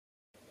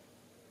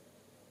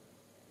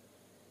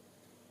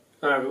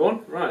Hi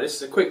everyone, right, this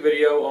is a quick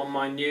video on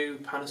my new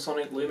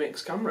Panasonic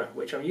Lumix camera,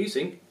 which I'm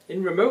using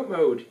in remote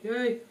mode.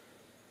 Yay!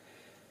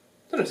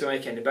 Don't know if it'll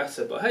make it any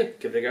better, but hey,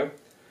 give it a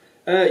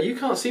go. You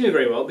can't see me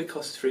very well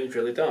because the room's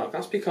really dark.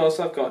 That's because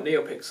I've got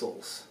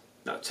neopixels.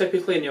 Now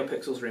typically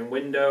neopixels are in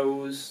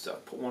windows,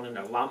 I've put one in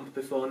a lamp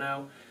before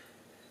now.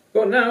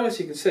 But now, as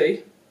you can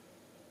see,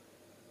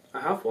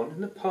 I have one in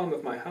the palm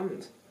of my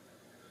hand.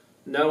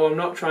 No, I'm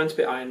not trying to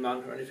be Iron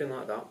Man or anything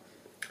like that.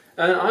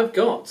 I've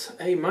got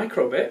a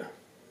microbit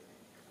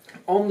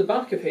on the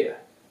back of here,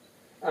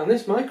 and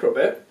this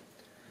microbit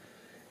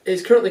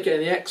is currently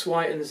getting the X,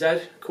 Y and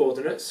Z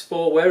coordinates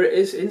for where it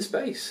is in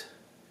space,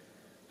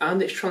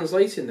 and it's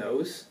translating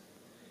those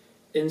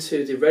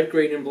into the red,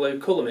 green and blue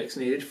colour mix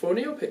needed for a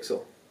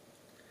neopixel.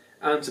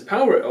 And to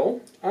power it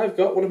all, I've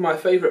got one of my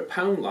favourite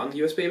Poundland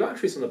USB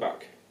batteries on the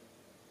back.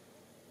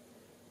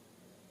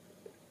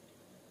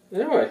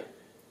 Anyway,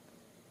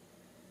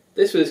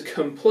 this was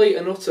complete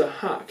and utter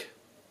hack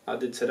I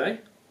did today.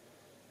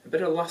 A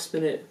bit of last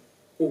minute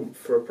oomph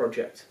for a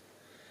project,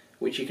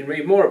 which you can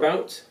read more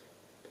about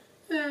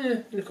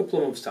in a couple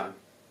of months' time.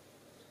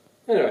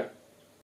 Anyway,